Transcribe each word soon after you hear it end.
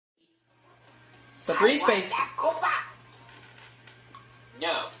So 3 space.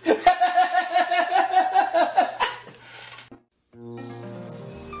 No.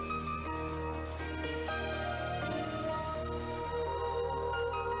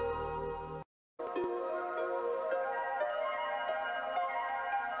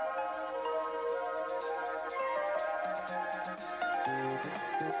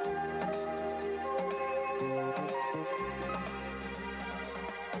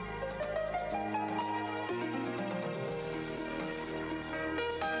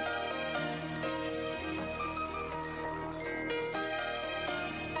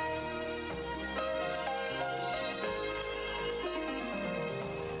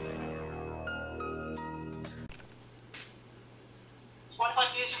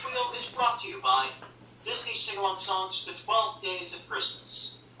 Days of Wheel is brought to you by Disney Sing-Along Songs to 12 Days of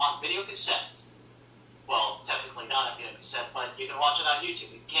Christmas on video cassette. Well, technically not on video cassette, but you can watch it on YouTube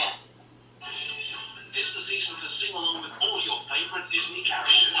if you can. It's the season to sing along with all your favorite Disney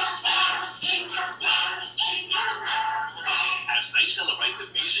characters as they celebrate the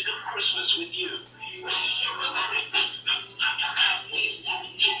music of Christmas with you.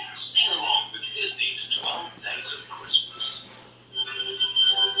 Sing along with Disney's 12 Days of Christmas.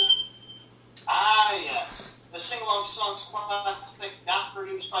 Ah, yes. The Sing-Along Songs classic, not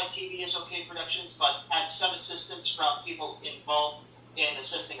produced by TVS OK Productions, but had some assistance from people involved in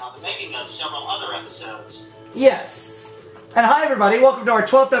assisting on the making of several other episodes. Yes. And hi, everybody. Welcome to our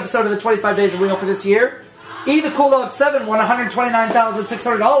 12th episode of the 25 Days of Wheel for this year. E the Cool Dog 7 won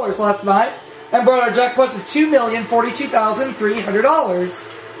 $129,600 last night and brought our jackpot to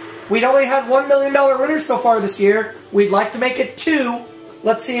 $2,042,300. We'd only had $1 million winners so far this year. We'd like to make it 2.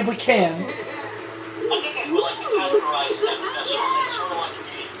 Let's see if we can. I think I would like to categorize that special as sort of like a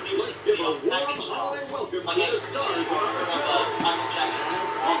music video package film. Like a scene of Michael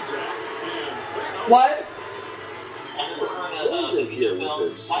Jackson's soundtrack. What? Have you heard of the feature film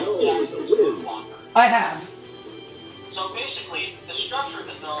Michael Jackson's Moonwalker? I have. So basically, the structure of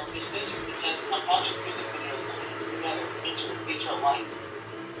the film is basically just a bunch of music videos together into a feature length.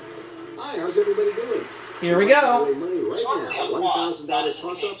 Hi, how's everybody doing? Here we go. Money right now. $1,000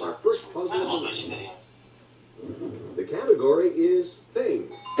 toss-up, our first puzzle of the night. The category is Thing.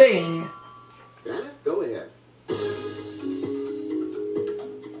 Thing. Janet, go ahead.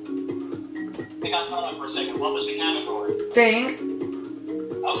 I got thrown up for a second. What was the category? Thing.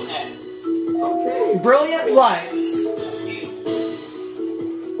 Okay. Okay. Brilliant lights.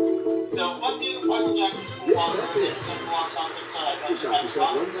 So what do Michael Jackson Moonwalker did? Sing-along songs You got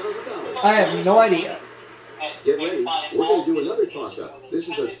yourself $1,000. I have no idea. Get ready. We're going to do another toss-up. This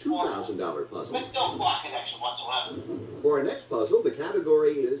is a $2,000 puzzle. With no plot connection whatsoever. For our next puzzle, the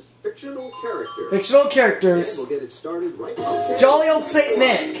category is Fictional Character. Fictional And characters. we'll get it started right now. Jolly old Saint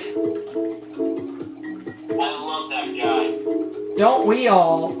Nick. I love that guy. Don't we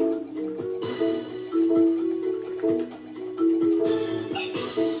all?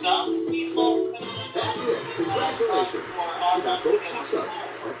 Some people... That's it. Congratulations. You got both toss-ups.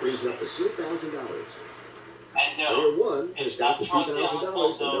 That brings up to $3,000. And Player no, 1 has got the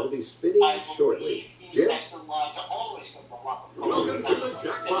 $2,000 and they'll be spinning shortly. Jim? next in line to always get the luck. Welcome to the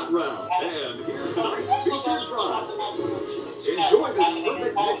jackpot round, and here's tonight's featured prize. Enjoy this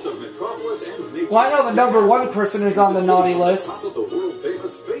perfect mix of Metropolis and nature. Well, I know the number 1 person who's on the naughty list. Top of the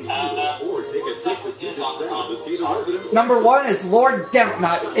world-famous Space Needle, or take a trip to Puget Sound to see the resident. Number 1 is Lord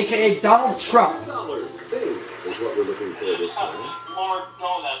Dempnut, aka Donald Trump. Thing is what we're looking for this time. Lord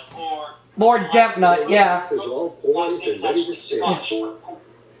Donut or Lord Dempnut, yeah. Is all poised and ready to spin.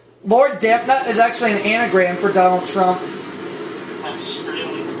 Lord Dempnut is actually an anagram for Donald Trump. That's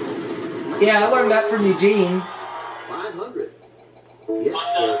really... Yeah, I learned that from Eugene. 500. Yes,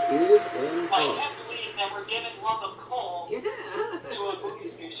 there is and I can't believe that we're giving love of coal to a movie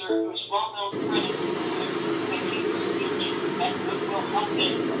producer whose well-known credits include making speech at Goodwill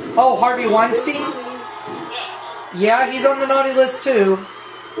Hunting. Oh, Harvey Weinstein? Yes. Yeah, he's on the naughty list too.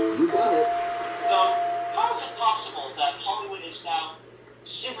 You got it. So, how is it possible that Hollywood is now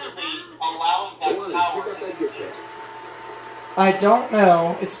secretly allowing that Go on, power pick up that gift card. I don't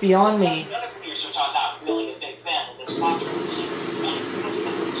know. It's beyond me. The other producers are not really a big fan of this controversy. And it's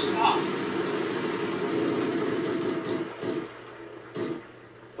simply stop.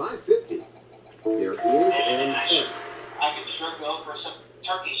 550. There is an F. I could sure go for some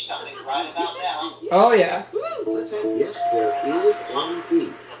turkey stuffing right about now. Oh, yeah. Let's have yes, there is and B.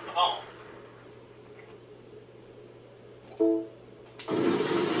 Oh.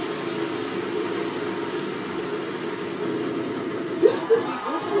 This could be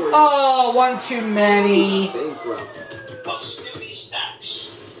good for you. Oh, one too many. Bankrupt. The Scooby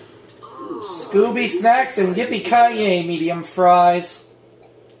Stacks. Scooby Snacks and Yippee-Ki-Yay medium fries.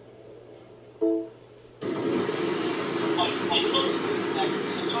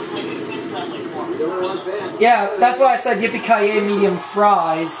 You don't want that. Yeah, that's why I said Yippee-Ki-Yay medium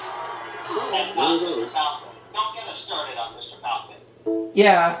fries. And Mr. Falcon. Don't get us started on Mr. Falcon.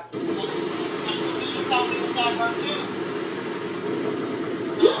 Yeah. Mr. Falcon is Die Hard too.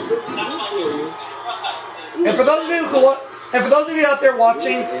 Yes, but That's why for you. And for those of you out there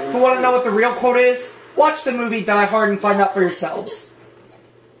watching who want to know what the real quote is, watch the movie Die Hard and find out for yourselves.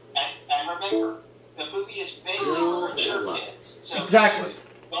 And remember, the movie is mainly for mature kids. So Exactly. kids,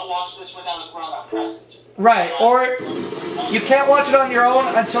 don't watch this without a grown-up present. Right, or you can't watch it on your own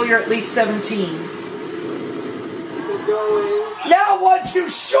until you're at least 17. Keep it going. Now one too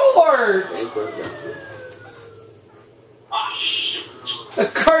short! And burn down. Ah, shoot. The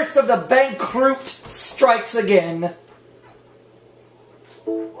curse of the bankrupt strikes again.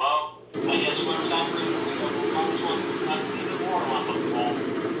 Well, I guess whoever's operating the wheel will find this one who's not even more on the ball.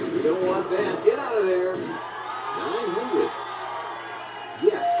 You don't want that. Get out of there. 900.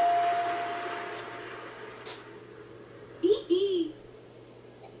 Yes.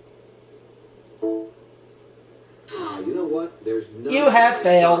 You know what? There's no. You have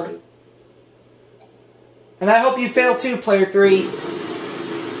failed. And I hope you fail too, player 3.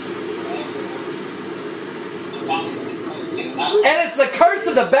 And it's the curse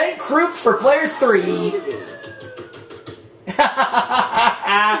of the bankrupt for player 3.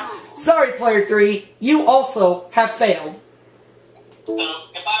 Sorry, player 3. You also have failed. So,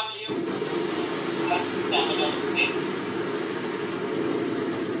 if I were you, that would go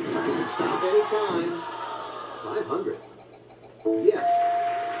You can stop any time. 500. Yes.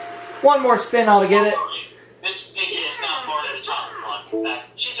 One more spin, I'll get it. This Piggy is now part of the top one.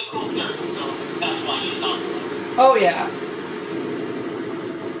 She's a cool character, so that's why she's on. Oh, yeah.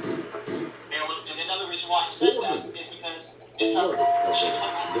 And another reason why I said that is because it's a she's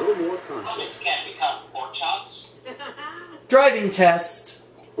No more puppets conflict. can't become pork chops. Driving test.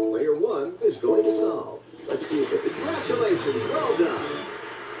 Player 1 is going to solve. Let's see if it. Congratulations. Well done.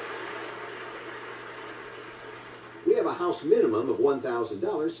 We have a house minimum of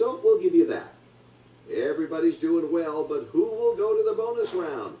 $1,000, so we'll give you that. Everybody's doing well, but who will go to the bonus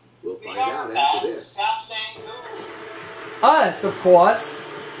round? We'll find out after this. Stop saying who. Us, of course.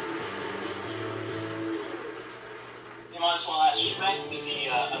 You might as well ask Shrek to be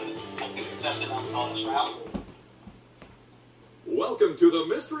a contestant on the bonus round. Welcome to the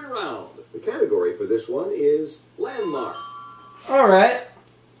mystery round. The category for this one is landmark. Alright.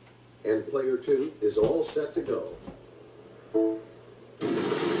 And player 2 is all set to go.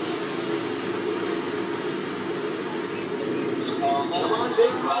 Come on,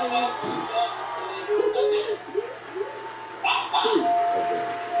 big money.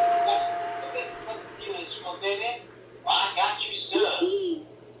 2 of them. I got you, sir. I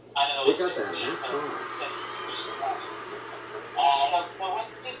don't know They what got to that, do. huh? I don't know what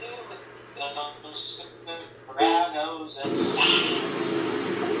to do with those brown nose and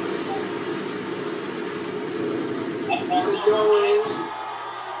Keep it going.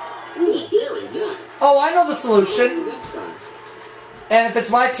 Ooh, very nice. Oh, I know the solution. Next time. And if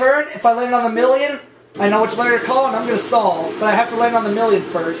it's my turn, if I land on the million, I know which letter to call and I'm going to solve. But I have to land on the million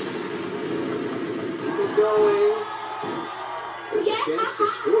first. Keep it going. There's a chance to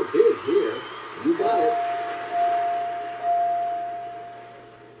score big here. You got it.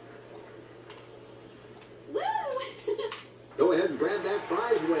 Go ahead and grab that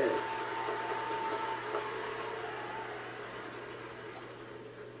prize wedge.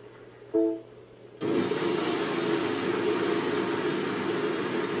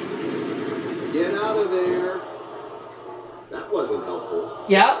 Get out of there. That wasn't helpful.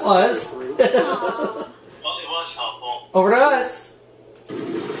 Yeah, it was. well, it was helpful. Over to us. You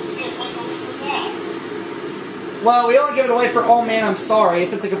didn't want to go for that. Well, we only give it away for Oh Man, I'm Sorry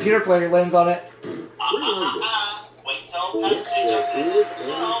if it's a computer player who lands on it. Wait till Pat Yes, there says is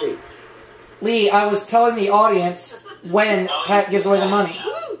so. an 8. Lee, I was telling the audience when Pat gives away the money.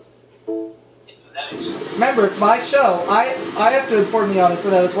 That makes sense. Remember, it's my show. I have to inform the audience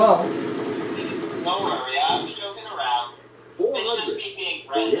of that as well. Don't worry, I was joking around. It's just 400. me being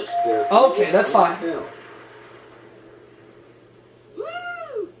friendly. Yes, there Okay, is that's fine. hell.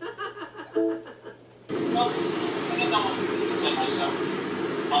 Well, I think I'm going to present myself.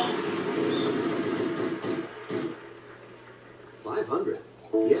 500.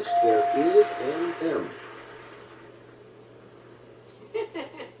 Yes, there is an M.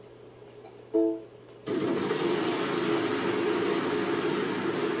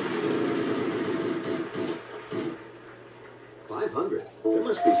 $500. There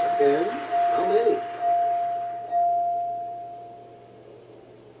must be some N. How many?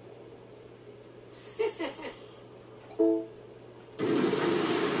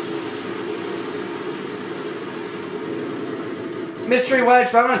 Mystery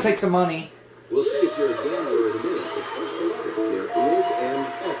wedge, but I'm going to take the money. We'll see if you're a gambler in a minute, but first the letter. There is an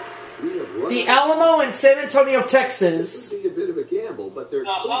X. We have run The Alamo in San Antonio, Texas. This would be a bit of a gamble, but there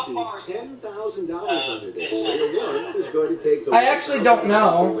could be $10,000 under there. Player 1 is going to take the I actually don't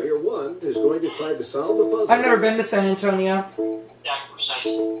know. Player 1 is going to try to solve the puzzle. I've never been to San Antonio. Yeah,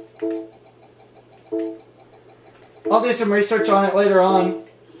 precisely. I'll do some research on it later on. I'll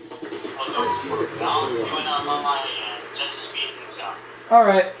join on my end just to speed things up.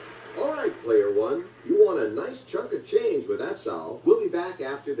 Alright. All right, Player 1. You want a nice chunk of change with that solve. We'll be back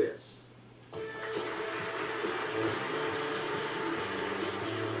after this.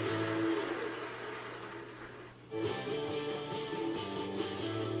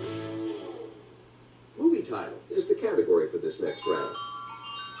 Movie title is the category for this next round.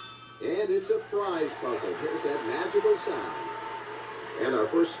 And it's a prize puzzle. Here's that magical sound. And our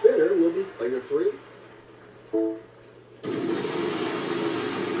first spinner will be Player 3.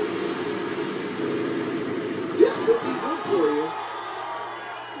 This could be good for you.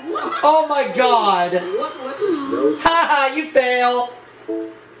 Oh my god! What? No. Haha, you fail!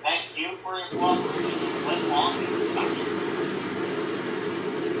 Thank you for your cooperation. Live long and sucking.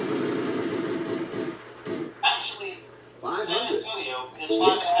 Actually, San 500. Antonio is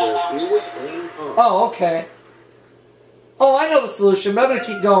Yes, 5.5 there hours is away. an R. Oh, okay. Oh, I know the solution, but I'm gonna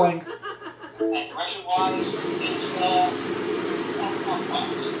keep going. And direction-wise, it's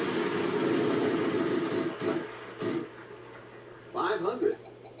clockwise. 500.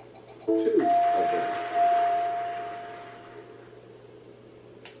 2 of them.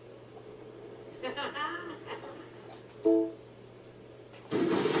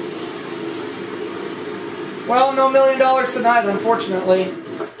 Well, no $1 million tonight, unfortunately.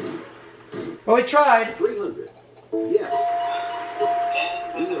 But we tried. 300. Yes.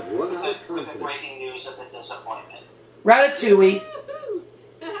 And We have run out of with the consonants. breaking news of the disappointment. Ratatouille.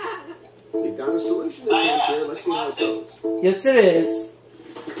 We've got a solution to change here. Let's see how it goes. Yes, it is.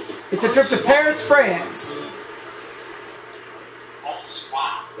 It's a trip to Paris, France. Oh,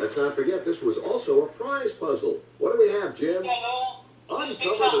 swap. Let's not forget this was also a prize puzzle. What do we have, Jim? Yeah, no.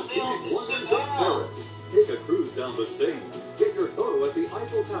 Uncover the scenic wonders of Paris. Take a cruise down the Seine. Get your photo at the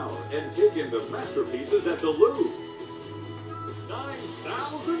Eiffel Tower and take in the masterpieces at the Louvre.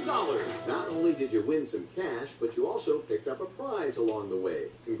 $9,000. Not only did you win some cash, but you also picked up a prize along the way.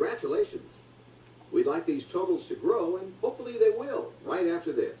 Congratulations. We'd like these totals to grow, and hopefully they will, right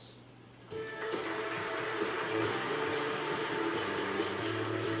after this.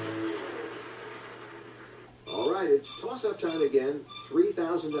 All right, it's toss-up time again.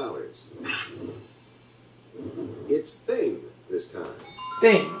 $3,000. It's Thing this time.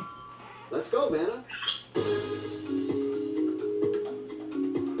 Thing. Let's go, Vanna.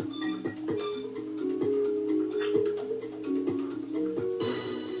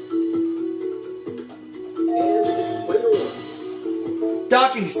 And it's Player 1.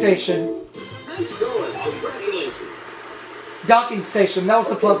 Docking station. Nice going. Congratulations. Docking station. That was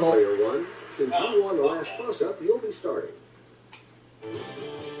the Okay, puzzle. Player 1. Since you won the last toss-up, you'll be starting.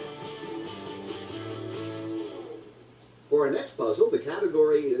 For our next puzzle, the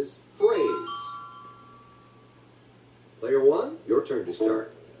category is phrase. Player 1, your turn to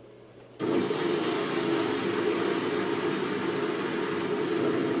start.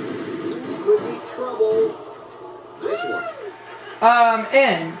 Could be trouble. Nice one.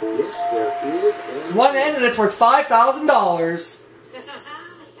 N. Yes, there is It's an one N and it's worth $5,000.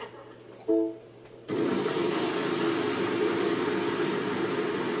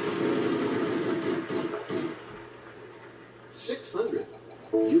 $600.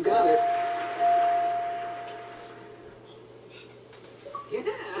 You got it.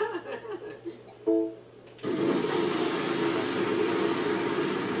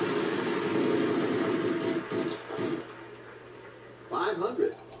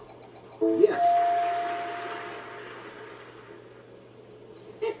 $500. Yes.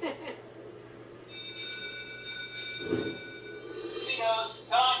 Because,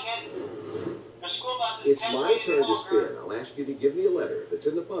 come on, kids. Your school bus is It's 10 my minutes turn to longer. spin. I'll ask you to give me a letter. If it's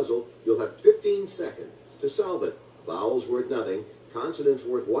in the puzzle, you'll have 15 seconds to solve it. Vowels worth nothing. Consonants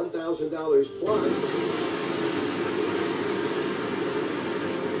worth $1,000 plus.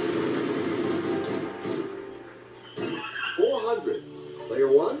 $400. Player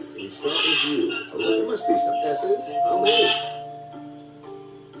 1, we start with you. Oh, look, there must be some S's. How many?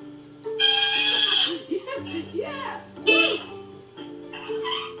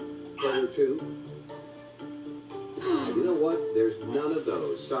 player 2. You know what? There's none of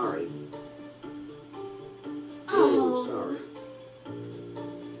those. Sorry. Oh, sorry.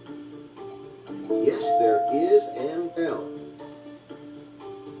 Yes, there is an L.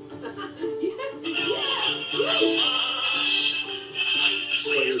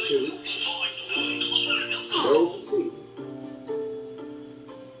 Player 2. No C.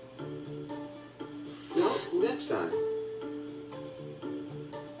 Well, next time.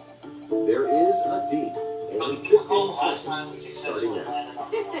 There is a D. And 15 seconds. Starting now.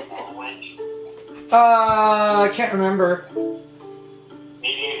 I can't remember. Me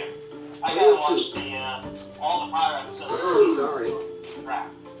neither. I gotta watch all the prior episodes. Oh, sorry. Crap.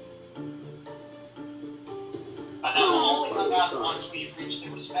 But that will only come out once we've reached the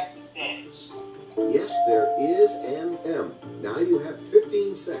respective days. Yes, there is an M. Now you have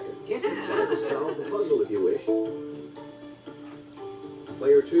 15 seconds. Try to solve the puzzle if you wish.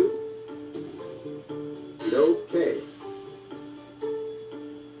 Player 2. No K.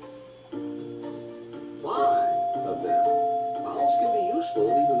 5 of them. Vowels can be useful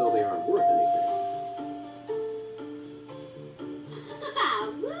even though they aren't worth anything.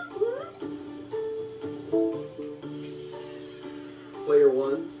 Player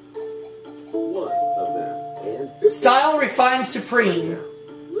 1. 1 of them. And 15. Style Refined Supreme.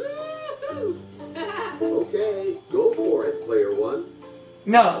 Okay, go for it, player 1.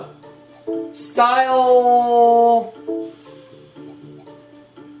 No. Style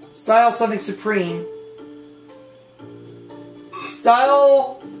something supreme.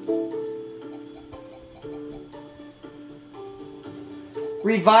 Style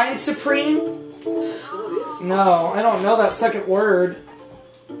Refined Supreme? That's not it. No, I don't know that second word.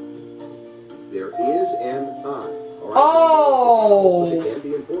 There is an I. All right. Oh! But it can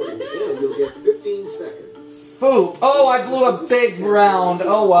be important, and you'll get 15 seconds. Foo. Oh, I blew a big round.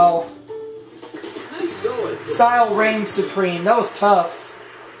 Oh well. Nice going. Style Reign Supreme. That was tough.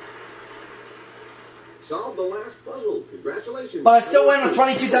 Solve the last puzzle. Congratulations. But I still win with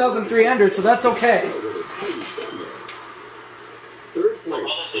 22,300, so that's okay. Third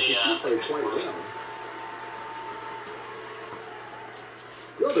place, but you still played quite well.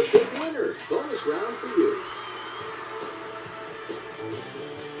 You're the big winner. Bonus round for you.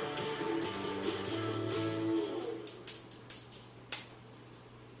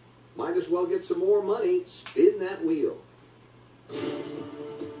 Might as well get some more money. Spin that wheel.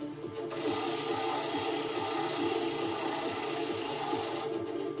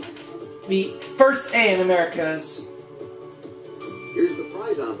 The first A in Americas. Here's the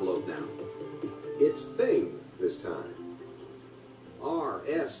prize envelope now. It's Thing this time.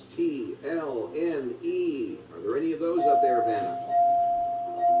 R-S-T-L-N-E. Are there any of those up there, Vanna?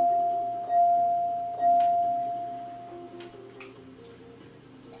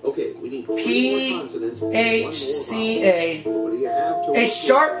 Okay, we need 3 more consonants and 1 more P-H-C-A. vowel. What do you have to A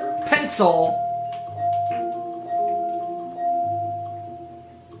sharp pencil.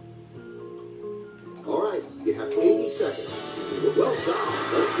 All right, you have 80 seconds. Well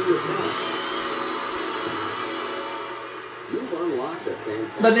solved. Let's see your time. You've unlocked a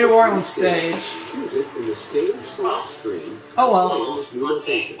fantastic The New Orleans stage. Choose it in the stage select screen. Oh well. In this new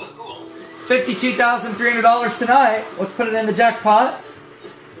location. $52,300 tonight. Let's put it in the jackpot.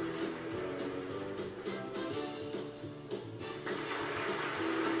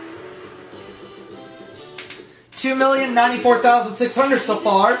 $2,094,600 so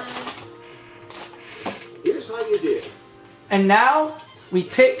far. Here's how you did. And now we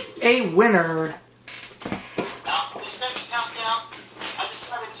pick a winner. Now, this next countdown, I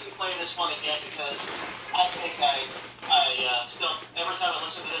decided to play this one again because I think I still, every time I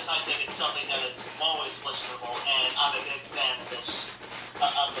listen to this, I think it's something that is always listenable, and I'm a big fan of this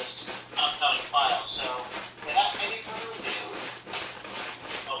upcoming file. So, without any further ado,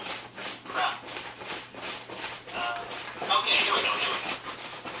 oh, crap. Okay, here we go. 3,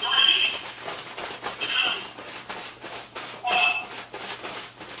 2, 1.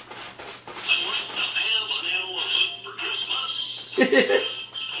 I'd like to have an elephant for Christmas.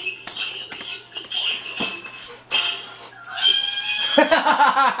 Ain't saying that you can play the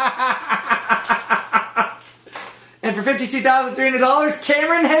And for $52,300,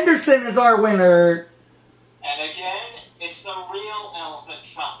 Cameron Henderson is our winner. And again, it's the real elephant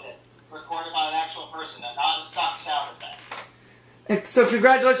trumpet, recorded by an actual person, and not a stock sound effect. And so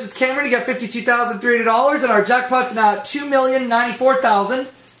congratulations, Cameron. You got $52,300, and our jackpot's now at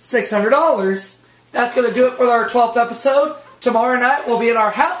 $2,094,600. That's going to do it for our 12th episode. Tomorrow night, we'll be at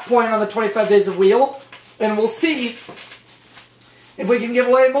our half point on the 25 Days of Wheel, and we'll see if we can give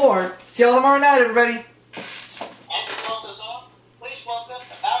away more. See y'all tomorrow night, everybody.